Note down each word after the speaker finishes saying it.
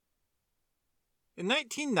In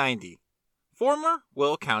 1990, former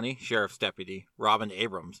Will County Sheriff's Deputy Robin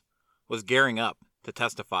Abrams was gearing up to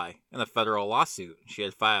testify in a federal lawsuit she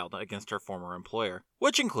had filed against her former employer,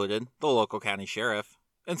 which included the local county sheriff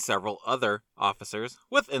and several other officers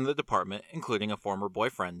within the department, including a former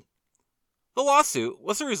boyfriend. The lawsuit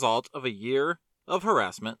was the result of a year of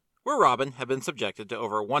harassment where Robin had been subjected to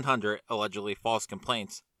over 100 allegedly false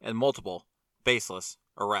complaints and multiple baseless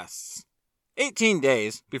arrests. 18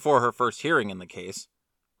 days before her first hearing in the case,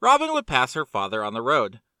 Robin would pass her father on the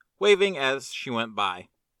road, waving as she went by.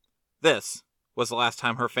 This was the last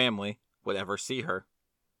time her family would ever see her.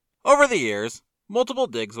 Over the years, multiple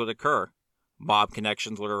digs would occur, mob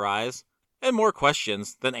connections would arise, and more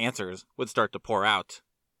questions than answers would start to pour out.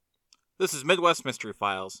 This is Midwest Mystery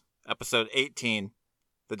Files, Episode 18,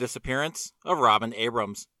 The Disappearance of Robin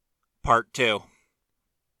Abrams, Part 2.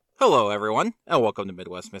 Hello everyone, and welcome to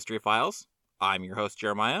Midwest Mystery Files. I'm your host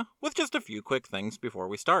Jeremiah, with just a few quick things before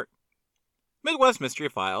we start. Midwest Mystery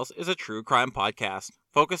Files is a true crime podcast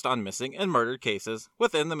focused on missing and murdered cases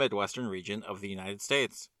within the Midwestern region of the United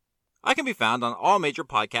States. I can be found on all major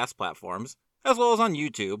podcast platforms, as well as on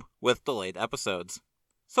YouTube with delayed episodes.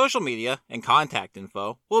 Social media and contact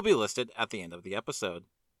info will be listed at the end of the episode.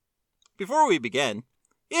 Before we begin,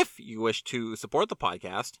 if you wish to support the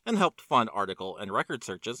podcast and help fund article and record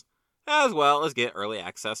searches, as well as get early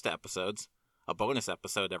access to episodes, a bonus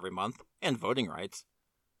episode every month, and voting rights,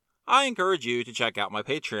 I encourage you to check out my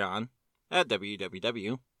Patreon at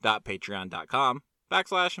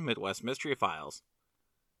www.patreon.com/Midwest Mystery Files.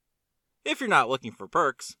 If you're not looking for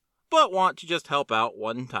perks, but want to just help out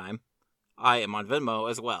one time, I am on Venmo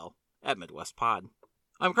as well, at Midwest Pod.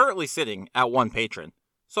 I'm currently sitting at one patron,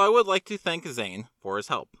 so I would like to thank Zane for his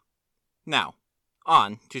help. Now,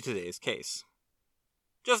 on to today's case.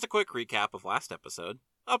 Just a quick recap of last episode,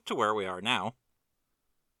 up to where we are now.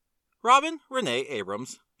 Robin Renee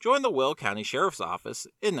Abrams joined the Will County Sheriff's Office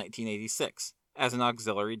in 1986 as an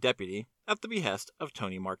auxiliary deputy at the behest of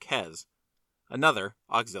Tony Marquez, another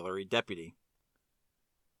auxiliary deputy.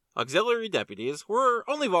 Auxiliary deputies were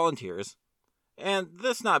only volunteers, and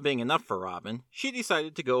this not being enough for Robin, she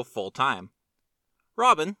decided to go full-time.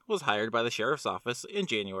 Robin was hired by the Sheriff's Office in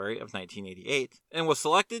January of 1988 and was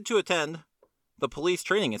selected to attend the Police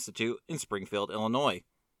Training Institute in Springfield, Illinois.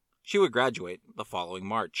 She would graduate the following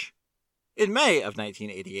March. In May of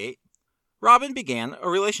 1988, Robin began a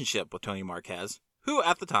relationship with Tony Marquez, who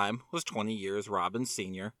at the time was 20 years Robin's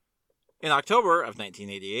senior. In October of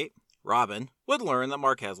 1988, Robin would learn that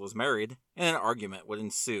Marquez was married, and an argument would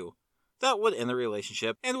ensue that would end the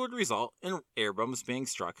relationship and would result in Abrams being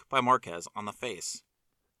struck by Marquez on the face.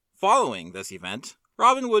 Following this event,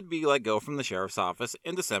 Robin would be let go from the sheriff's office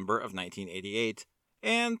in December of 1988,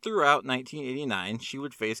 and throughout 1989 she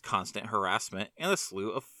would face constant harassment and a slew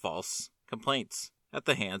of false complaints at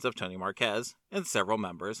the hands of Tony Marquez and several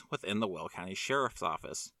members within the Will County Sheriff's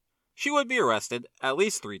Office. She would be arrested at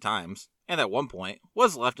least 3 times, and at one point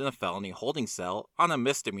was left in a felony holding cell on a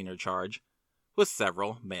misdemeanor charge with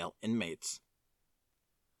several male inmates.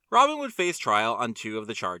 Robin would face trial on 2 of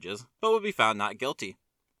the charges, but would be found not guilty.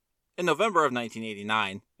 In November of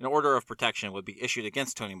 1989, an order of protection would be issued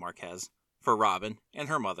against Tony Marquez for Robin and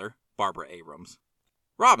her mother, Barbara Abrams.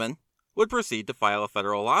 Robin would proceed to file a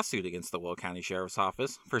federal lawsuit against the Will County Sheriff's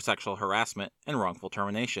Office for sexual harassment and wrongful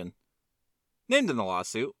termination. Named in the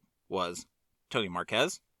lawsuit was Tony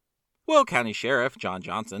Marquez, Will County Sheriff John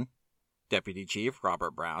Johnson, Deputy Chief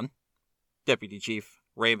Robert Brown, Deputy Chief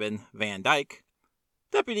Raymond Van Dyke,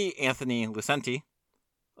 Deputy Anthony Lucenti,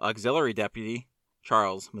 Auxiliary Deputy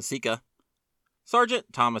Charles Masica,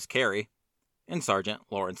 Sergeant Thomas Carey, and Sergeant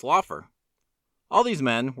Lawrence Lawfer. All these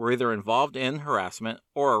men were either involved in harassment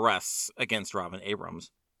or arrests against Robin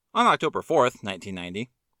Abrams. On October 4th, 1990,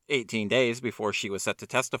 18 days before she was set to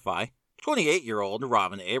testify, 28-year-old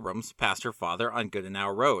Robin Abrams passed her father on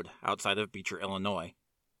Goodenow Road outside of Beecher, Illinois.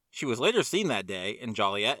 She was later seen that day in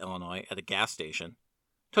Joliet, Illinois at a gas station.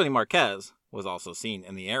 Tony Marquez was also seen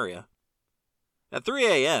in the area. At 3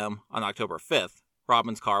 a.m. on October 5th,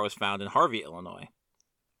 Robin's car was found in Harvey, Illinois.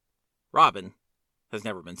 Robin has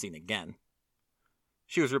never been seen again.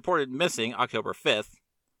 She was reported missing October 5th.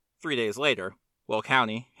 3 days later, Will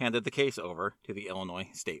County handed the case over to the Illinois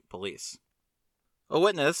State Police. A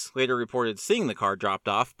witness later reported seeing the car dropped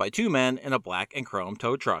off by 2 men in a black and chrome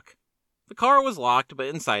tow truck. The car was locked, but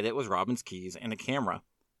inside it was Robin's keys and a camera.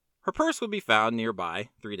 Her purse would be found nearby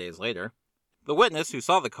 3 days later. The witness who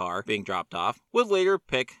saw the car being dropped off would later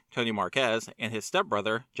pick Tony Marquez and his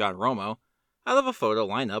stepbrother, John Romo, out of a photo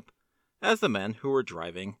lineup as the men who were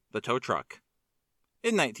driving the tow truck.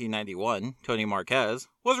 In 1991, Tony Marquez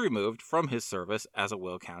was removed from his service as a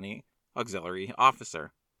Will County auxiliary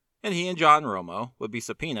officer, and he and John Romo would be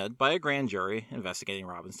subpoenaed by a grand jury investigating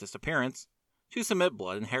Robin's disappearance to submit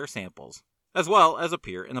blood and hair samples, as well as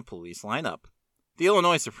appear in a police lineup. The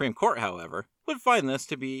Illinois Supreme Court, however, would find this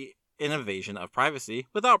to be an invasion of privacy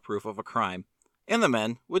without proof of a crime, and the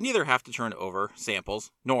men would neither have to turn over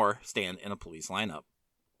samples nor stand in a police lineup.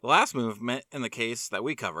 The last movement in the case that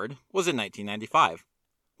we covered was in 1995,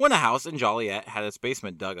 when a house in Joliet had its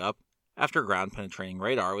basement dug up after ground-penetrating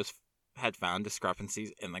radar had found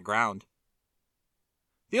discrepancies in the ground.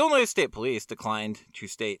 The Illinois State Police declined to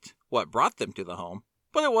state what brought them to the home,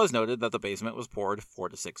 but it was noted that the basement was poured 4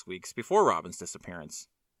 to 6 weeks before Robin's disappearance.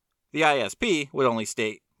 The ISP would only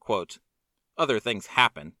state, quote, "Other things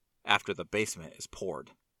happen after the basement is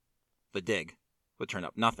poured." The dig would turn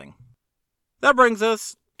up nothing. That brings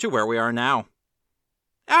us to where we are now.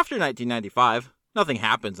 After 1995, nothing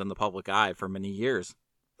happens in the public eye for many years.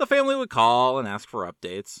 The family would call and ask for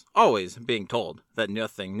updates, always being told that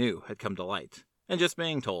nothing new had come to light, and just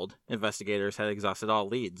being told investigators had exhausted all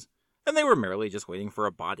leads, and they were merely just waiting for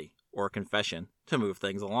a body or a confession to move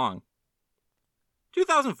things along.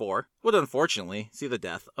 2004 would unfortunately see the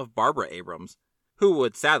death of Barbara Abrams, who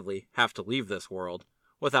would sadly have to leave this world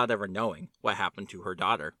without ever knowing what happened to her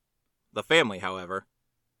daughter. The family, however,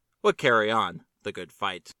 would carry on the good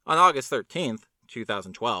fight. On August 13th,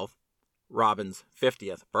 2012, Robin's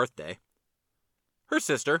 50th birthday, her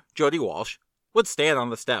sister, Jody Walsh, would stand on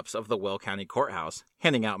the steps of the Will County Courthouse,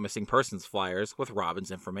 handing out missing persons flyers with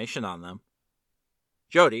Robin's information on them.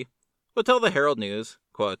 Jody would tell the Herald News,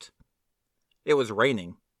 quote, "It was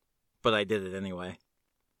raining, but I did it anyway.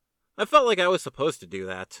 I felt like I was supposed to do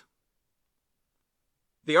that."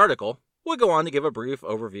 The article would go on to give a brief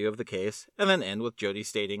overview of the case and then end with Jody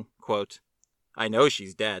stating, quote, "I know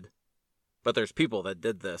she's dead, but there's people that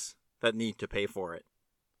did this that need to pay for it.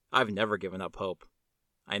 I've never given up hope.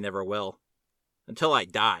 I never will. Until I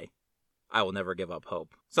die, I will never give up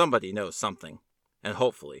hope. Somebody knows something, and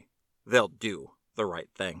hopefully they'll do the right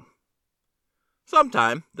thing."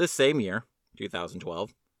 Sometime this same year,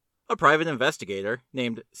 2012, a private investigator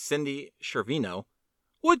named Cindy Shervino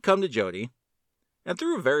would come to Jody, and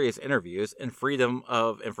through various interviews and Freedom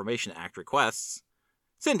of Information Act requests,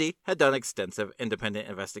 Cindy had done extensive independent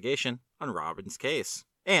investigation on Robin's case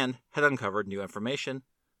and had uncovered new information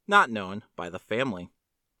not known by the family.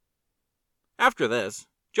 After this,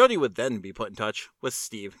 Jody would then be put in touch with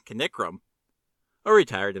Steve Knickrum, a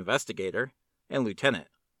retired investigator and lieutenant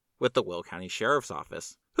with the Will County Sheriff's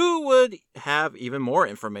Office, who would have even more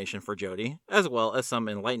information for Jody, as well as some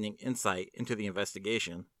enlightening insight into the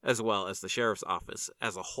investigation, as well as the Sheriff's Office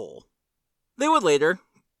as a whole. They would later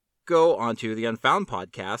go onto the Unfound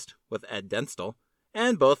podcast with Ed Denstall,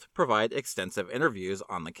 and both provide extensive interviews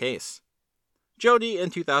on the case. Jody in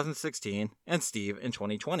 2016 and Steve in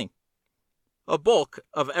 2020. A bulk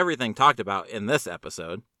of everything talked about in this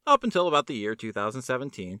episode, up until about the year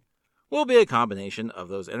 2017, will be a combination of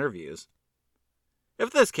those interviews.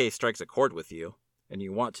 If this case strikes a chord with you, and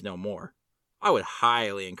you want to know more, I would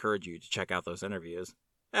highly encourage you to check out those interviews,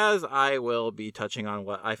 as I will be touching on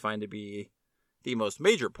what I find to be the most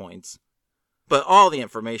major points, but all the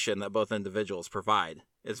information that both individuals provide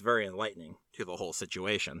is very enlightening to the whole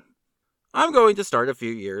situation. I'm going to start a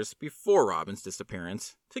few years before Robin's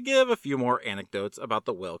disappearance to give a few more anecdotes about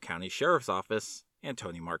the Will County Sheriff's Office and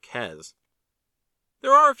Tony Marquez.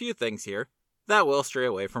 There are a few things here that will stray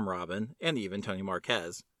away from Robin and even Tony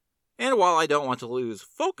Marquez, and while I don't want to lose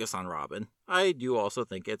focus on Robin, I do also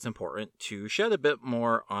think it's important to shed a bit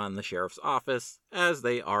more on the Sheriff's Office, as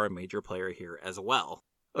they are a major player here as well.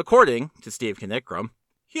 According to Steve Knickrum,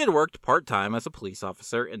 he had worked part-time as a police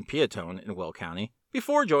officer in Peatone in Will County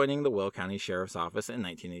before joining the Will County Sheriff's Office in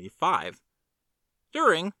 1985.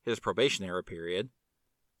 During his probationary period,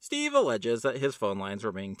 Steve alleges that his phone lines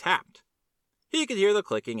were being tapped. He could hear the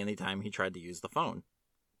clicking anytime he tried to use the phone.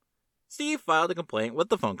 Steve filed a complaint with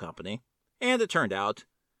the phone company, and it turned out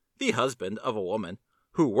the husband of a woman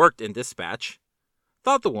who worked in dispatch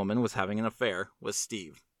thought the woman was having an affair with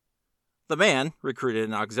Steve. The man recruited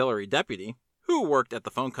an auxiliary deputy who worked at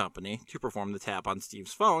the phone company to perform the tap on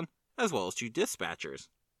Steve's phone, as well as 2 dispatchers.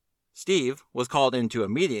 Steve was called into a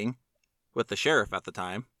meeting with the sheriff at the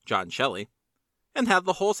time, John Shelley, and had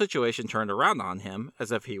the whole situation turned around on him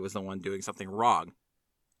as if he was the one doing something wrong.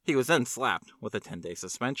 He was then slapped with a 10-day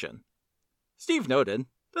suspension. Steve noted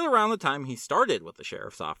that around the time he started with the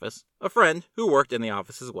sheriff's office, a friend who worked in the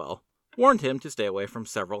office as well warned him to stay away from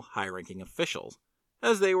several high-ranking officials,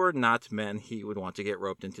 as they were not men he would want to get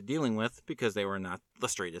roped into dealing with because they were not the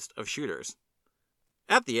straightest of shooters.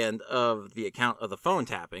 At the end of the account of the phone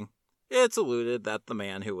tapping, it's alluded that the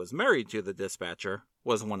man who was married to the dispatcher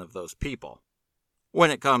was one of those people.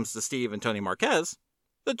 When it comes to Steve and Tony Marquez,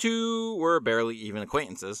 the two were barely even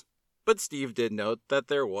acquaintances, but Steve did note that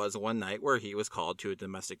there was one night where he was called to a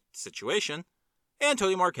domestic situation, and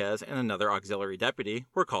Tony Marquez and another auxiliary deputy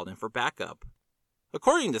were called in for backup.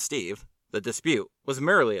 According to Steve, the dispute was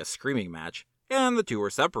merely a screaming match, and the two were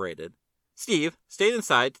separated. Steve stayed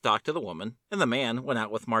inside to talk to the woman, and the man went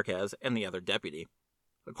out with Marquez and the other deputy.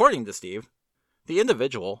 According to Steve, the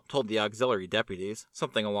individual told the auxiliary deputies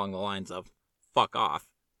something along the lines of, "fuck off,"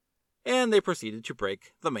 and they proceeded to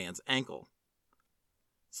break the man's ankle.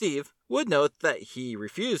 Steve would note that he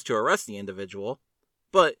refused to arrest the individual,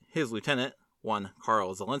 but his lieutenant, one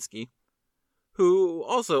Carl Zielinski, who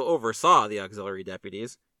also oversaw the auxiliary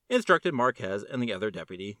deputies, instructed Marquez and the other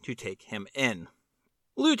deputy to take him in.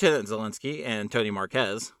 Lieutenant Zielinski and Tony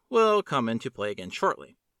Marquez will come into play again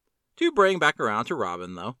shortly. To bring back around to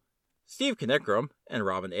Robin, though, Steve Knickrum and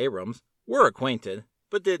Robin Abrams were acquainted,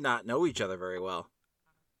 but did not know each other very well.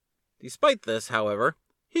 Despite this, however,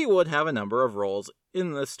 he would have a number of roles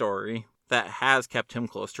in this story that has kept him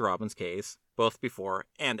close to Robin's case, both before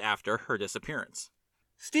and after her disappearance.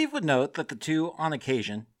 Steve would note that the two, on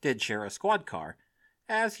occasion, did share a squad car,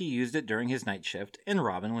 as he used it during his night shift and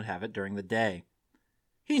Robin would have it during the day.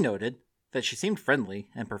 He noted that she seemed friendly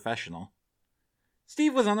and professional.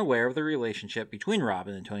 Steve was unaware of the relationship between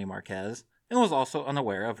Robin and Tony Marquez, and was also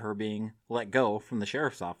unaware of her being let go from the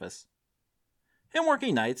sheriff's office. Him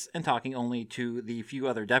working nights and talking only to the few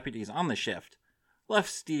other deputies on the shift left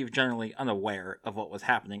Steve generally unaware of what was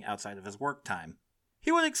happening outside of his work time.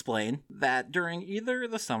 He would explain that during either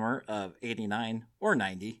the summer of 89 or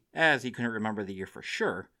 90, as he couldn't remember the year for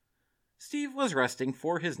sure, Steve was resting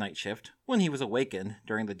for his night shift when he was awakened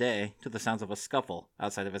during the day to the sounds of a scuffle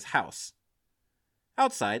outside of his house.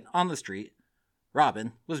 Outside, on the street,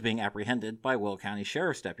 Robin was being apprehended by Will County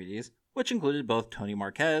Sheriff's deputies, which included both Tony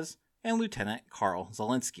Marquez and Lieutenant Carl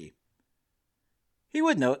Zielinski. He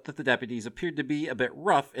would note that the deputies appeared to be a bit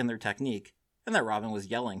rough in their technique, and that Robin was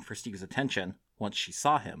yelling for Steve's attention once she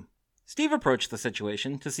saw him. Steve approached the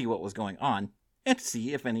situation to see what was going on, and to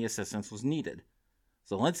see if any assistance was needed.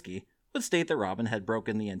 Zielinski would state that Robin had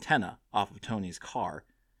broken the antenna off of Tony's car,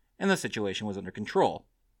 and the situation was under control.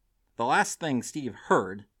 The last thing Steve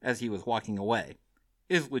heard as he was walking away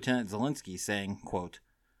is Lieutenant Zielinski saying, quote,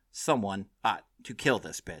 "Someone ought to kill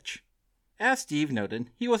this bitch." As Steve noted,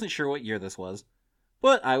 he wasn't sure what year this was,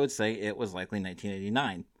 but I would say it was likely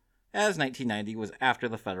 1989, as 1990 was after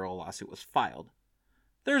the federal lawsuit was filed.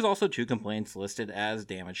 There's also 2 complaints listed as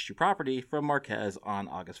damage to property from Marquez on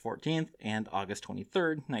August 14th and August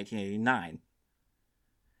 23rd, 1989.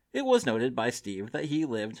 It was noted by Steve that he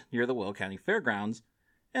lived near the Will County Fairgrounds,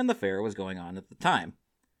 and the fair was going on at the time,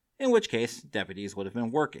 in which case deputies would have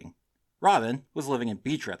been working. Robin was living in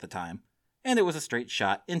Beecher at the time, and it was a straight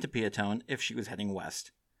shot into Peatone if she was heading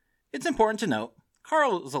west. It's important to note,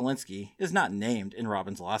 Carl Zielinski is not named in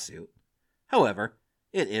Robin's lawsuit. However,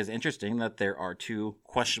 it is interesting that there are 2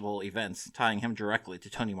 questionable events tying him directly to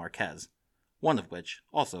Tony Marquez, one of which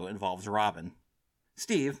also involves Robin.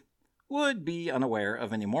 Steve would be unaware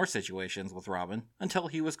of any more situations with Robin until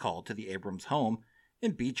he was called to the Abrams home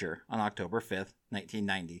in Beecher on October 5th,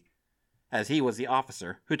 1990, as he was the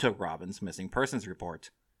officer who took Robin's missing persons report.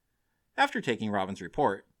 After taking Robin's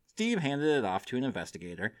report, Steve handed it off to an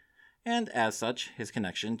investigator, and as such, his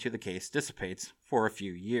connection to the case dissipates for a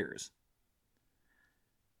few years.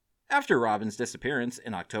 After Robin's disappearance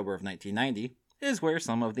in October of 1990 is where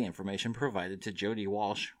some of the information provided to Jody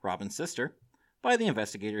Walsh, Robin's sister, by the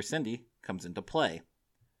investigator Cindy, comes into play.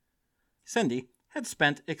 Cindy had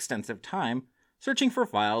spent extensive time searching for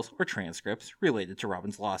files or transcripts related to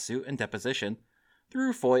Robin's lawsuit and deposition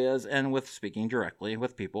through FOIAs and with speaking directly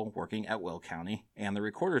with people working at Will County and the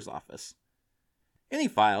recorder's office. Any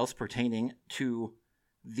files pertaining to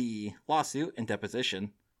the lawsuit and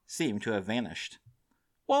deposition seem to have vanished.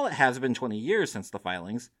 While it has been 20 years since the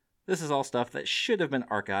filings, this is all stuff that should have been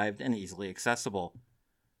archived and easily accessible.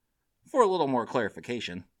 For a little more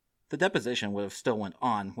clarification, the deposition would have still went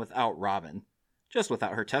on without Robin, just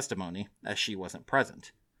without her testimony, as she wasn't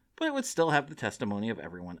present, but it would still have the testimony of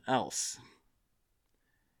everyone else.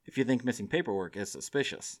 If you think missing paperwork is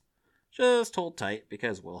suspicious, just hold tight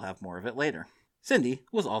because we'll have more of it later. Cindy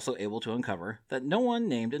was also able to uncover that no one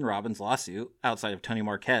named in Robin's lawsuit, outside of Tony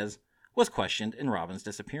Marquez, was questioned in Robin's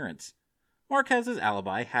disappearance. Marquez's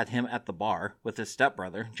alibi had him at the bar with his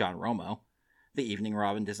stepbrother, John Romo, the evening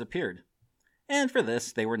Robin disappeared, and for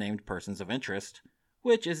this they were named persons of interest,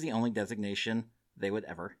 which is the only designation they would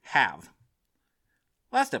ever have.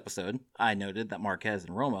 Last episode, I noted that Marquez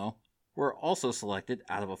and Romo were also selected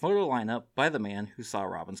out of a photo lineup by the man who saw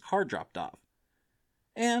Robin's car dropped off.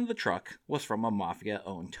 and the truck was from a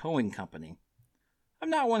mafia-owned towing company. I'm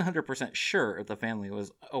not 100% sure if the family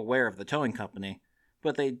was aware of the towing company,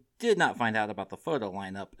 but they did not find out about the photo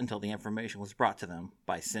lineup until the information was brought to them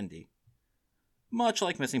by Cindy. Much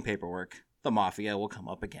like missing paperwork, the mafia will come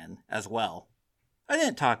up again as well. I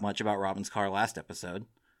didn't talk much about Robin's car last episode.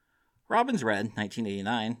 Robin's red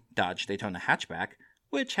 1989 Dodge Daytona hatchback,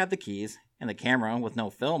 which had the keys and the camera with no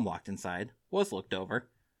film locked inside, was looked over.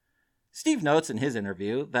 Steve notes in his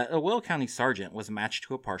interview that a Will County sergeant was matched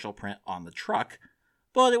to a partial print on the truck,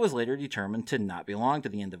 but it was later determined to not belong to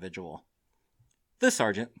the individual. This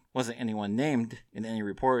sergeant wasn't anyone named in any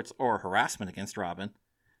reports or harassment against Robin,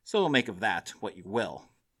 so make of that what you will.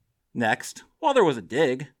 Next, while there was a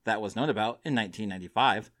dig that was known about in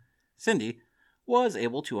 1995, Cindy was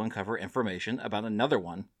able to uncover information about another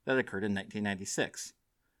one that occurred in 1996.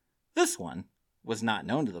 This one was not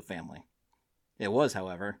known to the family. It was,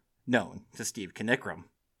 however, known to Steve Knickrehm.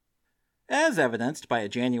 As evidenced by a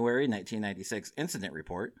January 1996 incident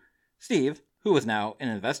report, Steve, who was now an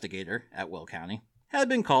investigator at Will County, had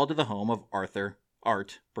been called to the home of Arthur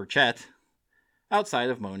Art Burchett outside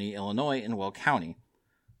of Moni, Illinois in Will County.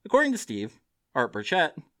 According to Steve, Art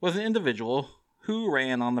Burchett was an individual who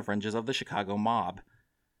ran on the fringes of the Chicago mob.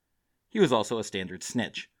 He was also a standard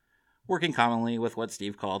snitch, working commonly with what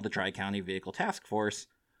Steve called the Tri-County Vehicle Task Force,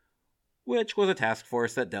 which was a task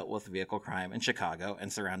force that dealt with vehicle crime in Chicago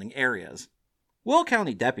and surrounding areas. Will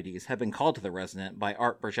County deputies had been called to the resident by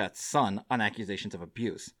Art Burchett's son on accusations of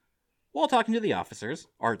abuse. While talking to the officers,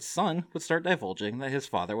 Art's son would start divulging that his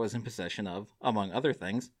father was in possession of, among other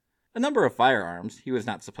things, a number of firearms he was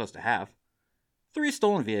not supposed to have, 3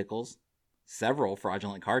 stolen vehicles, several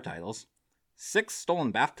fraudulent car titles, 6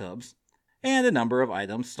 stolen bathtubs, and a number of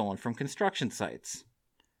items stolen from construction sites.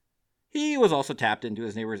 He was also tapped into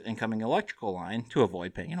his neighbor's incoming electrical line to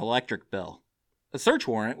avoid paying an electric bill. A search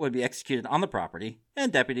warrant would be executed on the property,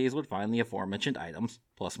 and deputies would find the aforementioned items,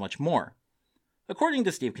 plus much more. According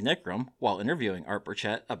to Steve Knickrehm, while interviewing Art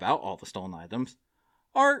Burchett about all the stolen items,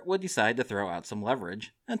 Art would decide to throw out some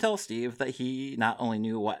leverage and tell Steve that he not only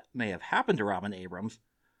knew what may have happened to Robin Abrams,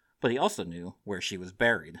 but he also knew where she was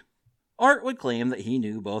buried. Art would claim that he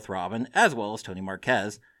knew both Robin as well as Tony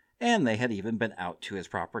Marquez, and they had even been out to his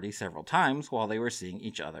property several times while they were seeing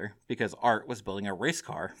each other because Art was building a race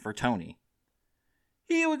car for Tony.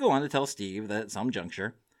 He would go on to tell Steve that at some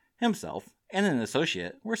juncture, himself and an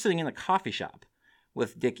associate were sitting in a coffee shop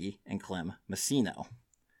with Dickie and Clem Messino.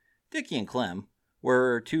 Dickie and Clem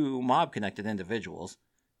were 2 mob-connected individuals,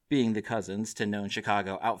 being the cousins to known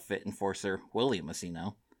Chicago outfit enforcer William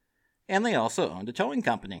Messino, and they also owned a towing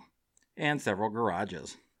company and several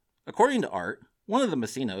garages. According to Art, one of the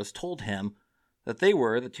Messinos told him that they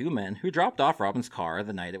were the 2 men who dropped off Robin's car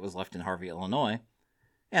the night it was left in Harvey, Illinois,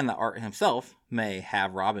 and that Art himself may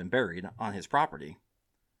have Robin buried on his property.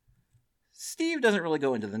 Steve doesn't really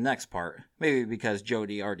go into the next part, maybe because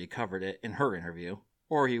Jody already covered it in her interview,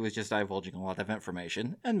 or he was just divulging a lot of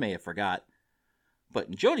information and may have forgot. But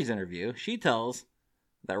in Jody's interview, she tells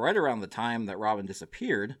that right around the time that Robin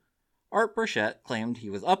disappeared, Art Burchett claimed he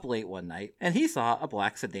was up late one night and he saw a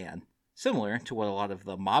black sedan, similar to what a lot of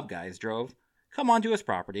the mob guys drove, come onto his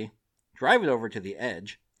property, drive it over to the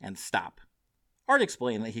edge, and stop. Art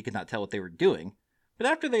explained that he could not tell what they were doing, but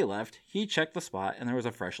after they left, he checked the spot and there was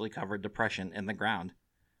a freshly covered depression in the ground,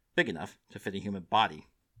 big enough to fit a human body.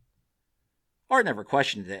 Art never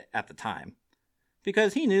questioned it at the time,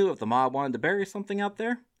 because he knew if the mob wanted to bury something out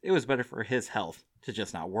there, it was better for his health to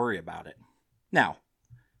just not worry about it. Now,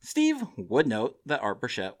 Steve would note that Art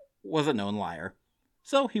Burchett was a known liar,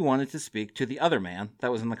 so he wanted to speak to the other man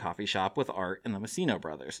that was in the coffee shop with Art and the Messino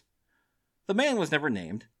brothers. The man was never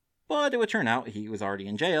named, but it would turn out he was already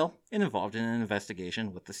in jail and involved in an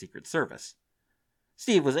investigation with the Secret Service.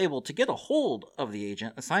 Steve was able to get a hold of the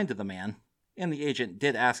agent assigned to the man, and the agent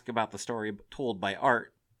did ask about the story told by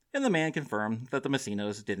Art, and the man confirmed that the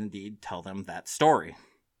Messinos did indeed tell them that story.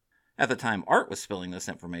 At the time Art was spilling this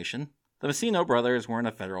information, the Messino brothers were in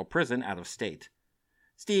a federal prison out of state.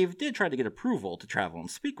 Steve did try to get approval to travel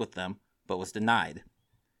and speak with them, but was denied.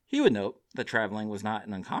 He would note that traveling was not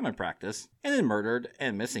an uncommon practice, and in murdered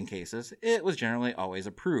and missing cases, it was generally always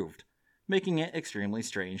approved, making it extremely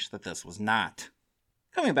strange that this was not.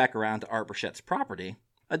 Coming back around to Art Burchett's property,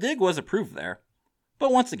 a dig was approved there,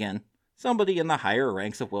 but once again, somebody in the higher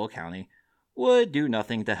ranks of Will County would do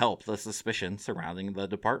nothing to help the suspicion surrounding the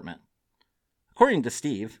department. According to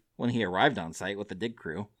Steve, when he arrived on site with the dig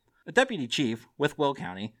crew, a deputy chief with Will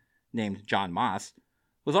County, named John Moss,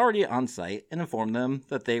 was already on site and informed them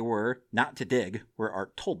that they were not to dig where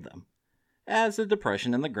Art told them, as the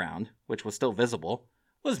depression in the ground, which was still visible,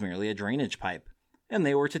 was merely a drainage pipe, and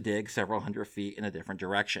they were to dig several hundred feet in a different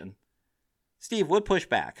direction. Steve would push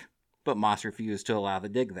back, but Moss refused to allow the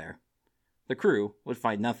dig there. The crew would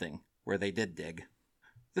find nothing where they did dig.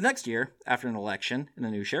 The next year, after an election and a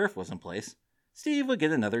new sheriff was in place, Steve would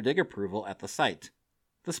get another dig approval at the site.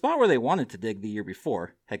 The spot where they wanted to dig the year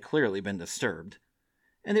before had clearly been disturbed,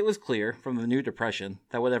 and it was clear from the new depression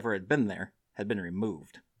that whatever had been there had been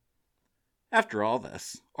removed. After all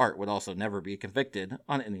this, Art would also never be convicted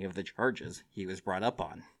on any of the charges he was brought up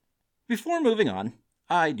on. Before moving on,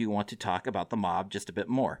 I do want to talk about the mob just a bit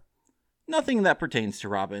more. Nothing that pertains to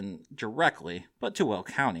Robin directly, but to Will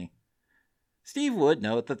County. Steve would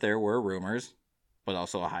note that there were rumors, but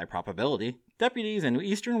also a high probability, deputies in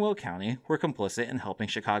eastern Will County were complicit in helping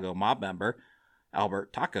Chicago mob member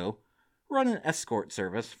Albert Taco run an escort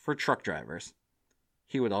service for truck drivers.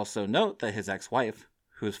 He would also note that his ex-wife,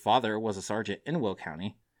 whose father was a sergeant in Will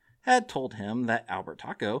County, had told him that Albert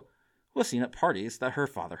Taco was seen at parties that her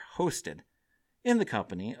father hosted, in the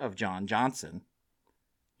company of John Johnson.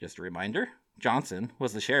 Just a reminder, Johnson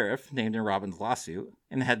was the sheriff named in Robin's lawsuit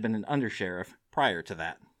and had been an undersheriff prior to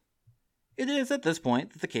that. It is at this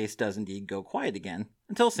point that the case does indeed go quiet again,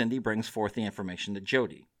 until Cindy brings forth the information to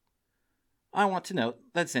Jody. I want to note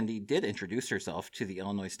that Cindy did introduce herself to the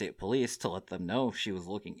Illinois State Police to let them know she was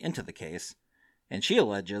looking into the case, and she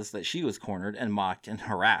alleges that she was cornered and mocked and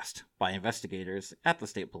harassed by investigators at the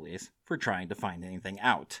state police for trying to find anything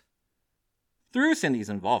out. Through Cindy's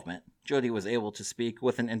involvement, Jody was able to speak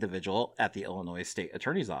with an individual at the Illinois State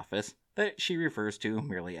Attorney's Office that she refers to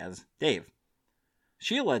merely as Dave.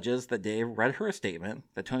 She alleges that Dave read her a statement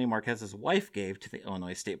that Tony Marquez's wife gave to the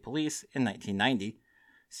Illinois State Police in 1990,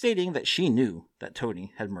 stating that she knew that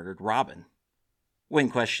Tony had murdered Robin. When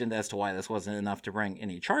questioned as to why this wasn't enough to bring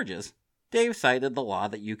any charges, Dave cited the law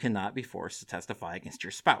that you cannot be forced to testify against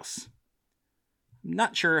your spouse. I'm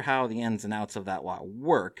not sure how the ins and outs of that law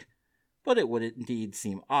work, but it would indeed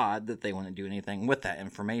seem odd that they wouldn't do anything with that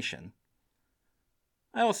information.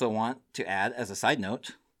 I also want to add, as a side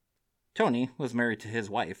note, Tony was married to his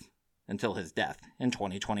wife until his death in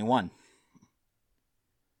 2021.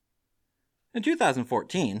 In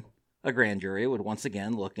 2014, a grand jury would once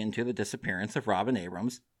again look into the disappearance of Robin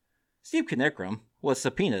Abrams. Steve Knickrum was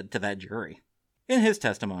subpoenaed to that jury. In his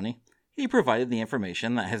testimony, he provided the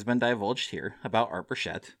information that has been divulged here about Art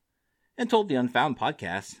Burchett, and told the Unfound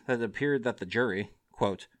podcast that it appeared that the jury,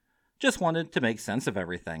 quote, just wanted to make sense of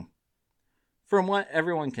everything. From what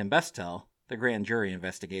everyone can best tell, the grand jury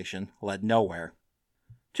investigation led nowhere.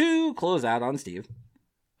 To close out on Steve,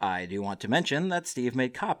 I do want to mention that Steve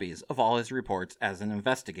made copies of all his reports as an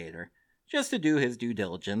investigator, just to do his due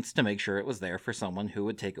diligence to make sure it was there for someone who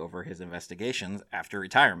would take over his investigations after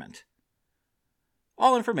retirement.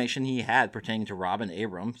 All information he had pertaining to Robin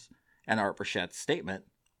Abrams and Art Burchett's statement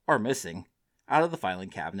are missing out of the filing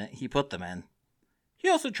cabinet he put them in. He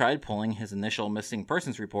also tried pulling his initial missing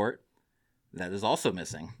persons report. That is also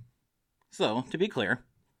missing. So, to be clear,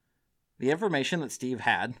 the information that Steve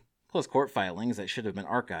had, plus court filings that should have been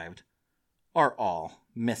archived, are all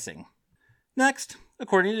missing. Next,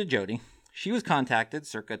 according to Jody, she was contacted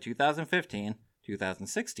circa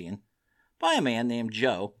 2015-2016 by a man named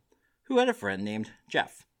Joe who had a friend named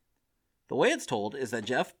Jeff. The way it's told is that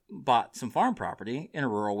Jeff bought some farm property in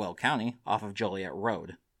rural Will County off of Joliet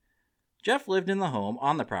Road. Jeff lived in the home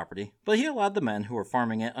on the property, but he allowed the men who were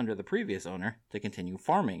farming it under the previous owner to continue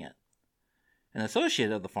farming it. An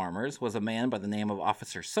associate of the farmers was a man by the name of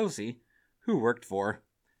Officer Sosi, who worked for,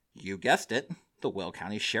 you guessed it, the Will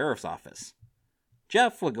County Sheriff's Office.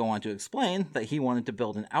 Jeff would go on to explain that he wanted to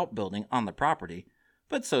build an outbuilding on the property,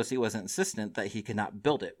 but Sosi was insistent that he could not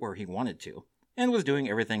build it where he wanted to, and was doing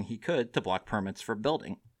everything he could to block permits for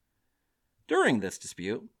building. During this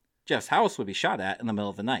dispute, Jeff's house would be shot at in the middle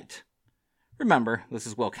of the night. Remember, this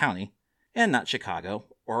is Will County, and not Chicago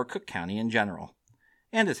or Cook County in general,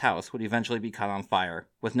 and his house would eventually be caught on fire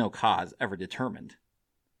with no cause ever determined.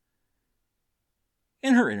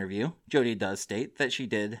 In her interview, Jody does state that she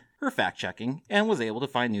did her fact-checking and was able to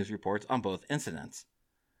find news reports on both incidents.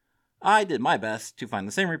 I did my best to find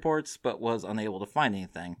the same reports, but was unable to find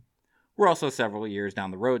anything. We're also several years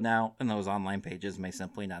down the road now, and those online pages may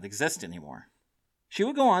simply not exist anymore. She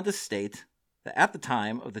would go on to state that at the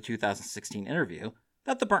time of the 2016 interview,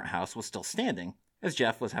 that the burnt house was still standing, as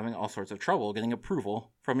Jeff was having all sorts of trouble getting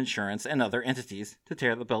approval from insurance and other entities to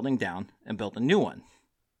tear the building down and build a new one.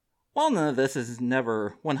 While none of this is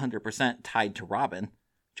never 100% tied to Robin,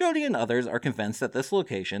 Jody and others are convinced that this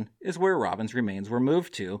location is where Robin's remains were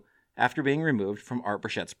moved to after being removed from Art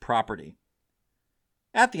Burchett's property.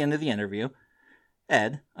 At the end of the interview,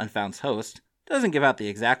 Ed, Unfound's host, doesn't give out the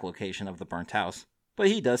exact location of the burnt house, but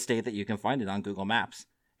he does state that you can find it on Google Maps,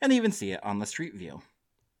 and even see it on the Street View.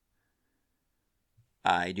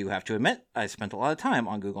 I do have to admit, I spent a lot of time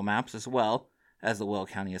on Google Maps as well as the Will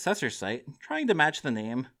County Assessor's site, trying to match the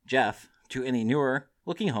name Jeff to any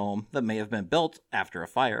newer-looking home that may have been built after a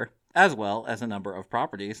fire, as well as a number of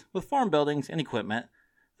properties with farm buildings and equipment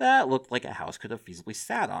that looked like a house could have feasibly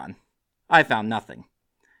sat on. I found nothing,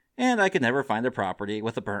 and I could never find a property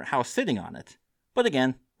with a burnt house sitting on it. But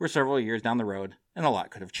again, we're several years down the road, and a lot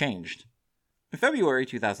could have changed. In February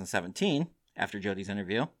 2017, after Jody's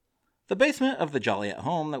interview, the basement of the Joliet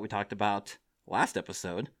home that we talked about last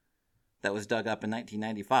episode, that was dug up in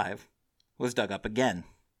 1995, was dug up again.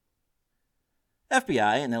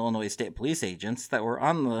 FBI and Illinois State Police agents that were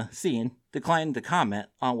on the scene declined to comment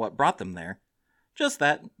on what brought them there, just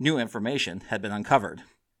that new information had been uncovered.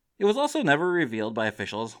 It was also never revealed by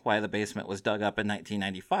officials why the basement was dug up in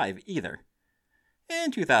 1995 either.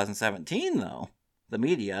 In 2017, though, the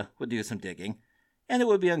media would do some digging, and it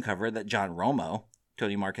would be uncovered that John Romo,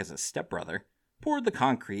 Tony Marquez's stepbrother, poured the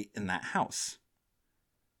concrete in that house.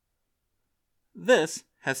 This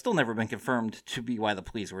has still never been confirmed to be why the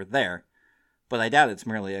police were there, but I doubt it's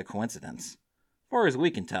merely a coincidence. As far as we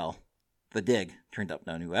can tell, the dig turned up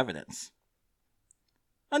no new evidence.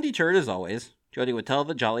 Undeterred as always, Jody would tell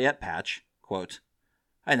the Joliet Patch, quote,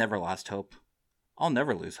 "I never lost hope. I'll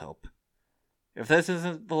never lose hope. If this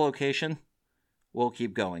isn't the location, we'll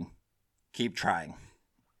keep going. Keep trying."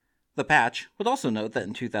 The Patch would also note that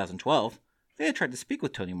in 2012, they had tried to speak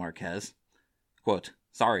with Tony Marquez. Quote,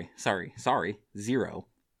 sorry, 0,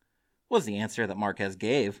 was the answer that Marquez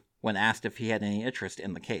gave when asked if he had any interest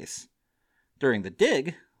in the case. During the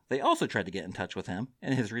dig, they also tried to get in touch with him,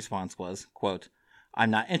 and his response was, quote,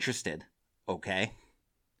 "I'm not interested, okay?"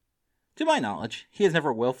 To my knowledge, he has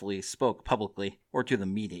never willfully spoke publicly or to the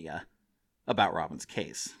media about Robin's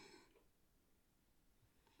case.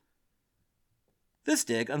 This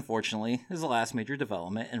dig, unfortunately, is the last major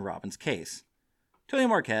development in Robin's case. Tony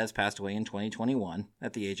Marquez passed away in 2021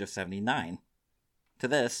 at the age of 79. To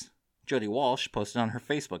this, Jody Walsh posted on her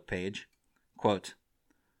Facebook page, quote,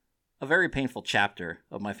 "A very painful chapter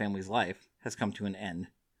of my family's life has come to an end.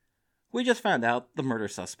 We just found out the murder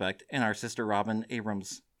suspect in our sister Robin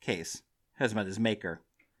Abrams' case has met his maker.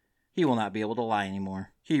 He will not be able to lie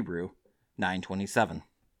anymore." Hebrew 9:27.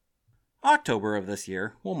 October of this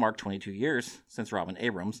year will mark 22 years since Robin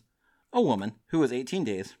Abrams, a woman who was 18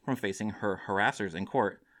 days from facing her harassers in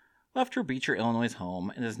court, left her Beecher, Illinois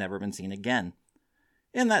home and has never been seen again.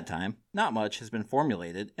 In that time, not much has been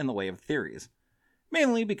formulated in the way of theories,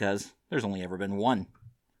 mainly because there's only ever been one.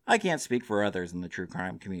 I can't speak for others in the true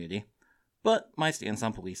crime community, but my stance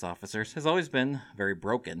on police officers has always been very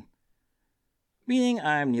broken. Meaning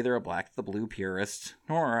I'm neither a black the blue purist,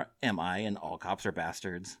 nor am I an all cops are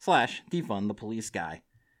bastards / defund the police guy.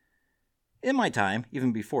 In my time,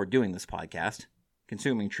 even before doing this podcast,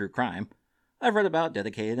 consuming true crime, I've read about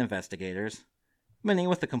dedicated investigators, many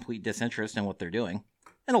with a complete disinterest in what they're doing,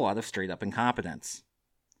 and a lot of straight-up incompetence.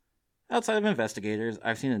 Outside of investigators,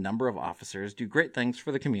 I've seen a number of officers do great things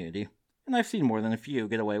for the community, and I've seen more than a few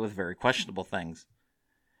get away with very questionable things.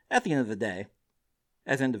 At the end of the day,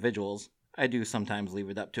 as individuals, I do sometimes leave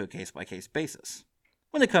it up to a case-by-case basis.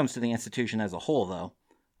 When it comes to the institution as a whole, though,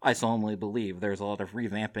 I solemnly believe there's a lot of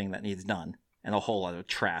revamping that needs done, and a whole lot of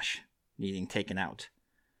trash needing taken out.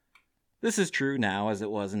 This is true now as it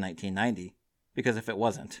was in 1990, because if it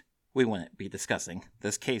wasn't, we wouldn't be discussing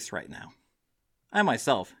this case right now. I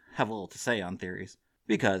myself have little to say on theories,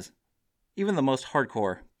 because even the most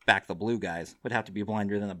hardcore back the blue guys would have to be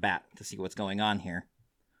blinder than a bat to see what's going on here.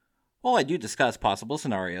 While I do discuss possible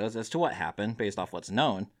scenarios as to what happened based off what's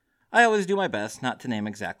known, I always do my best not to name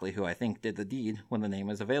exactly who I think did the deed when the name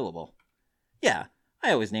is available. Yeah,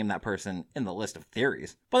 I always name that person in the list of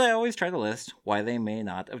theories, but I always try to list why they may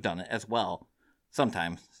not have done it as well,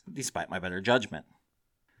 sometimes despite my better judgment.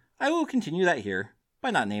 I will continue that here by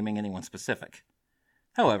not naming anyone specific.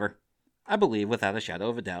 However, I believe without a shadow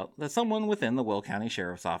of a doubt that someone within the Will County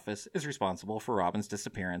Sheriff's Office is responsible for Robin's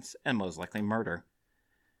disappearance and most likely murder.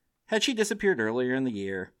 Had she disappeared earlier in the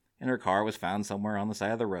year, and her car was found somewhere on the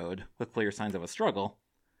side of the road with clear signs of a struggle,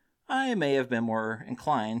 I may have been more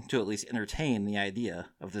inclined to at least entertain the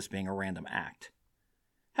idea of this being a random act.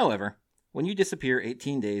 However, when you disappear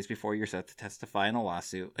 18 days before you're set to testify in a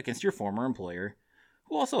lawsuit against your former employer,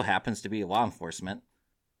 who also happens to be law enforcement,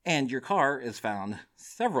 and your car is found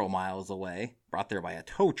several miles away, brought there by a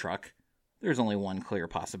tow truck, there's only one clear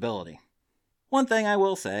possibility. One thing I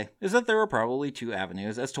will say is that there are probably two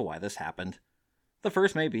avenues as to why this happened. The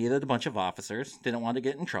first may be that a bunch of officers didn't want to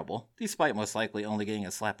get in trouble, despite most likely only getting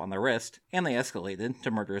a slap on the wrist, and they escalated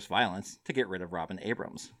to murderous violence to get rid of Robin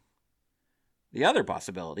Abrams. The other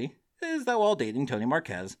possibility is that while dating Tony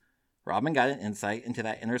Marquez, Robin got an insight into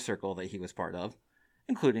that inner circle that he was part of,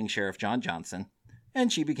 including Sheriff John Johnson,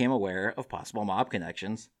 and she became aware of possible mob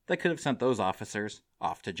connections that could have sent those officers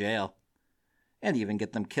off to jail, and even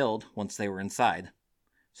get them killed once they were inside,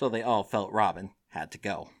 so they all felt Robin had to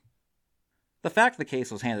go. The fact the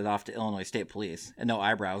case was handed off to Illinois State Police and no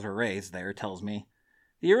eyebrows were raised there tells me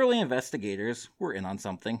the early investigators were in on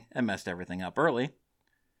something and messed everything up early.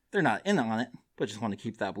 They're not in on it, but just want to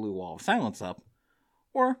keep that blue wall of silence up.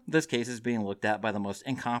 Or this case is being looked at by the most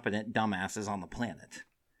incompetent dumbasses on the planet.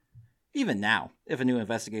 Even now, if a new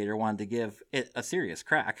investigator wanted to give it a serious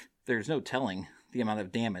crack, there's no telling the amount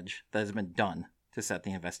of damage that has been done to set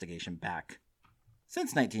the investigation back.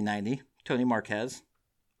 Since 1990, Tony Marquez,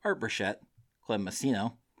 Art Burchett, Clem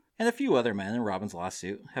Messino, and a few other men in Robin's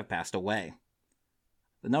lawsuit have passed away.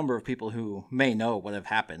 The number of people who may know what have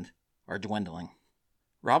happened are dwindling.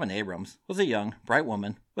 Robin Abrams was a young, bright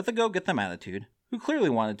woman with a go-get-them attitude who clearly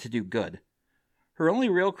wanted to do good. Her only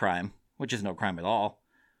real crime, which is no crime at all,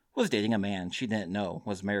 was dating a man she didn't know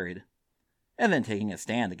was married, and then taking a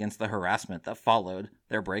stand against the harassment that followed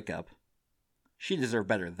their breakup. She deserved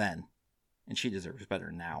better then, and she deserves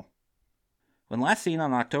better now. When last seen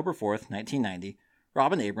on October 4th, 1990,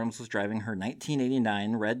 Robin Abrams was driving her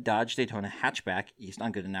 1989 red Dodge Daytona hatchback east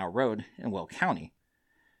on Goodenow Road in Will County.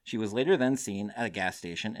 She was later then seen at a gas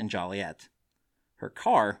station in Joliet. Her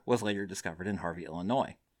car was later discovered in Harvey,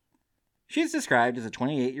 Illinois. She is described as a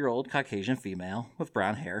 28-year-old Caucasian female with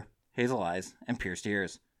brown hair, hazel eyes, and pierced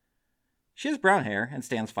ears. She has brown hair and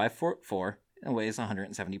stands 5'4" and weighs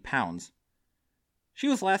 170 pounds. She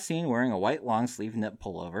was last seen wearing a white long-sleeve knit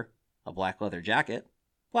pullover, a black leather jacket,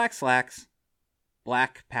 black slacks,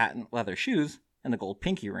 black patent leather shoes, and a gold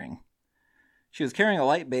pinky ring. She was carrying a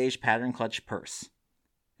light beige pattern clutch purse.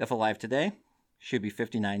 If alive today, she would be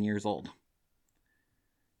 59 years old.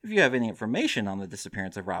 If you have any information on the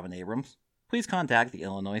disappearance of Robin Abrams, please contact the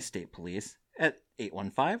Illinois State Police at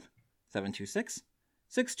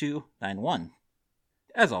 815-726-6291.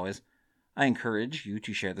 As always, I encourage you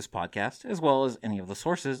to share this podcast as well as any of the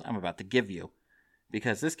sources I'm about to give you,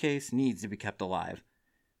 because this case needs to be kept alive,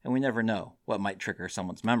 and we never know what might trigger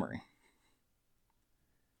someone's memory.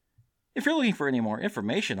 If you're looking for any more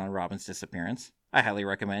information on Robin's disappearance, I highly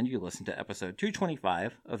recommend you listen to episode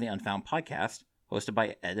 225 of the Unfound podcast, hosted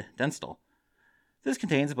by Ed Denstall. This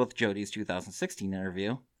contains both Jody's 2016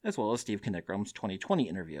 interview, as well as Steve Knickram's 2020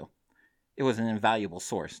 interview. It was an invaluable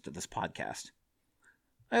source to this podcast.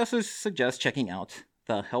 I also suggest checking out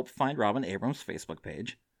the Help Find Robin Abrams Facebook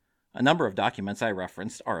page. A number of documents I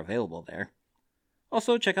referenced are available there.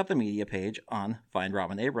 Also, check out the media page on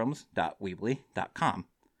findrobinabrams.weebly.com.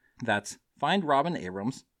 That's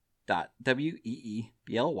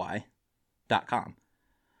findrobinabrams.weebly.com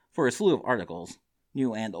for a slew of articles,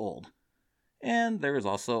 new and old. And there is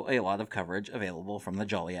also a lot of coverage available from the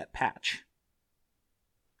Joliet Patch.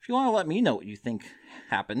 If you want to let me know what you think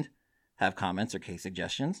happened, have comments or case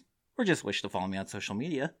suggestions, or just wish to follow me on social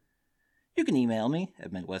media, you can email me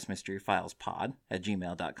at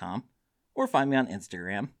MidwestMysteryFilesPod@gmail.com, or find me on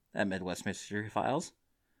Instagram at Midwest Mystery Files,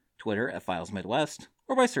 Twitter at Files Midwest,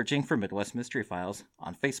 or by searching for Midwest Mystery Files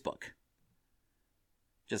on Facebook.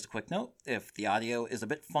 Just a quick note, if the audio is a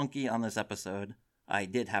bit funky on this episode, I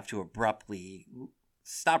did have to abruptly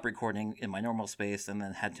stop recording in my normal space and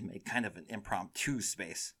then had to make kind of an impromptu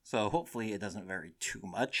space, so hopefully it doesn't vary too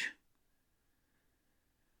much.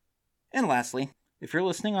 And lastly, if you're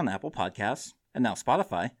listening on Apple Podcasts, and now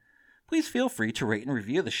Spotify, please feel free to rate and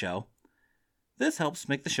review the show. This helps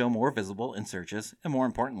make the show more visible in searches, and more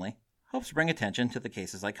importantly, helps bring attention to the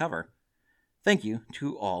cases I cover. Thank you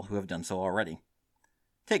to all who have done so already.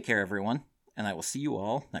 Take care, everyone, and I will see you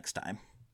all next time.